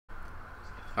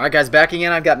Alright guys, back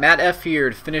again. I've got Matt F here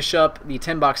to finish up the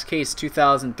 10-box case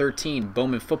 2013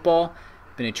 Bowman football.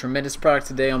 Been a tremendous product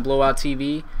today on Blowout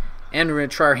TV. And we're going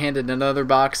to try our hand at another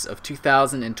box of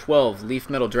 2012 Leaf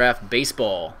Metal Draft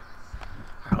Baseball.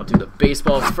 I'll do the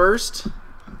baseball first.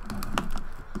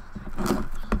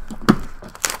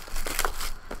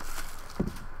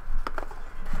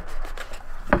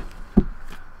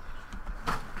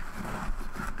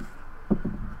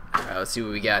 Alright, let's see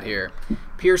what we got here.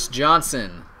 Pierce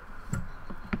Johnson,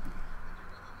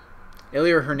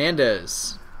 Elier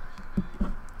Hernandez,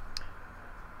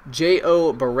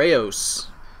 J.O. Barrios,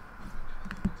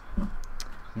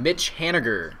 Mitch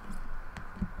Haniger,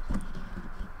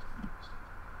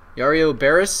 Yario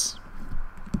Barris,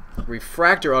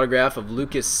 refractor autograph of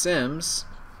Lucas Sims.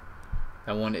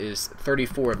 That one is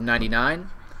 34 of 99.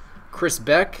 Chris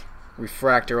Beck,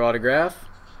 refractor autograph,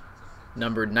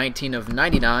 numbered 19 of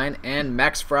 99. And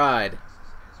Max Fried,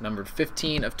 numbered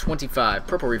 15 of 25,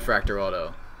 purple refractor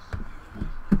auto.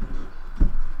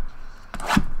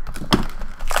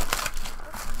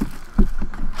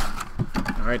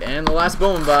 Alright, and the last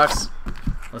Bowman box.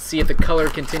 Let's see if the color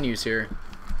continues here.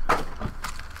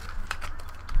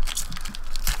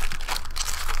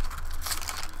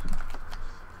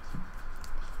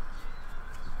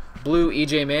 Blue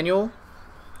E.J. Manuel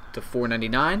to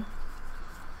 499.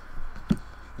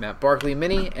 Matt Barkley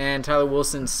Mini and Tyler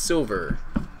Wilson Silver.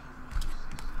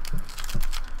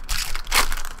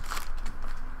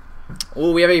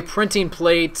 Oh, we have a printing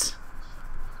plate.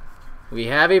 We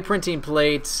have a printing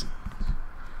plate.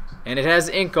 And it has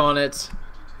ink on it.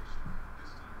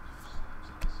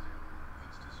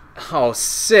 Oh,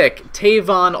 sick.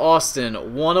 Tavon Austin,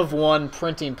 1/1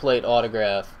 printing plate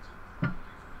autograph.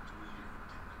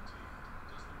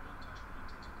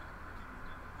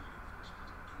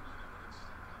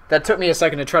 That took me a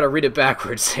second to try to read it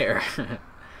backwards there.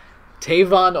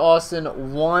 Tavon Austin,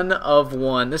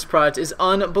 1/1. This product is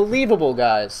unbelievable,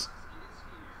 guys.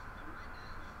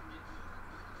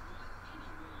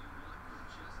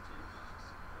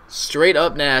 Straight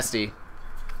up nasty.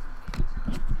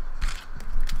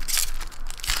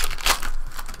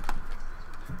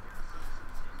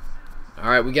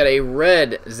 Alright, we got a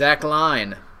red Zach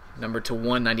Line, number to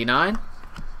 199.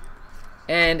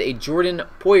 And a Jordan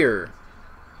Poyer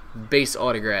base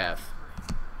autograph.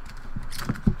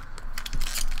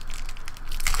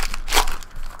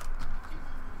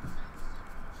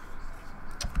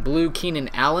 Blue Keenan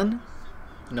Allen,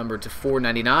 numbered to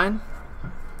 499.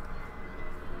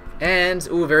 And,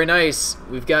 ooh, very nice.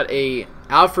 We've got a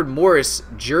Alfred Morris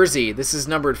jersey. This is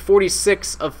numbered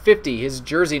 46 of 50, his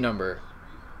jersey number.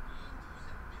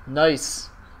 Nice.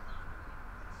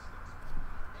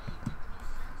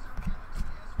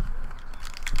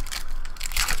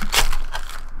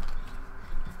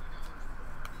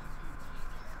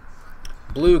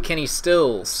 Blue Kenny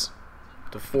Stills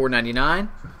to 499.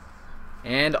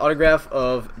 And autograph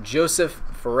of Joseph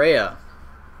Ferreira.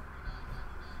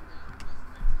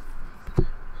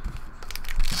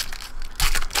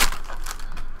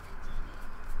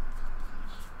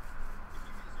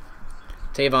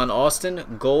 Tavon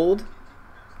Austin, gold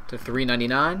to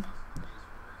 399.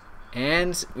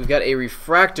 And we've got a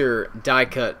refractor die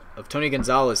cut of Tony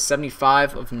Gonzalez,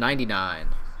 75 of 99.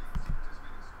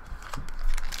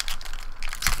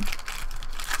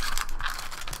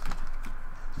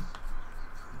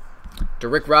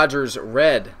 Rick Rogers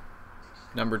red,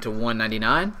 numbered to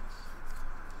 199.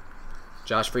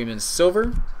 Josh Freeman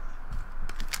silver.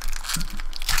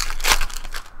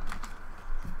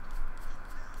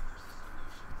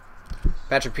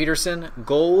 Patrick Peterson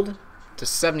gold to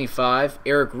 75.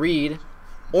 Eric Reed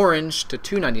orange to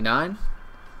 299.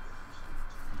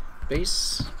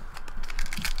 Base.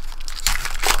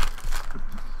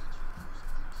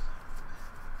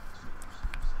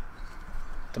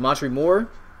 Demontre Moore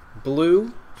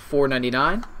blue,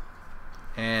 499.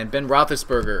 And Ben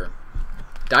Roethlisberger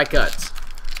die cut.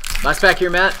 Last pack here,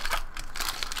 Matt.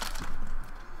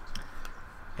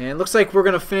 And it looks like we're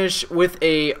going to finish with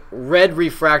a red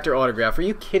refractor autograph. Are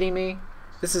you kidding me?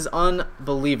 This is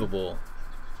unbelievable.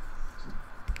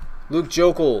 Luke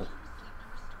Jokel,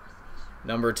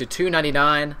 number to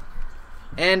 299.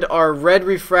 And our red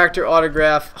refractor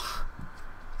autograph,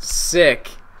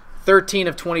 sick. 13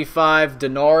 of 25,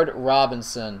 Denard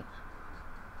Robinson.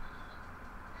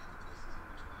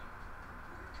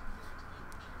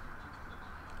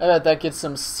 I bet that gets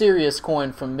some serious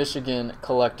coin from Michigan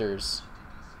collectors.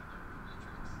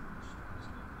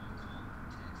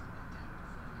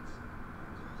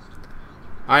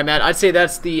 Alright, Matt, I'd say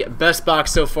that's the best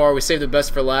box so far. We saved the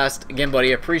best for last. Again, buddy,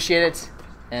 I appreciate it,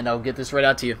 and I'll get this right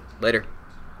out to you. Later.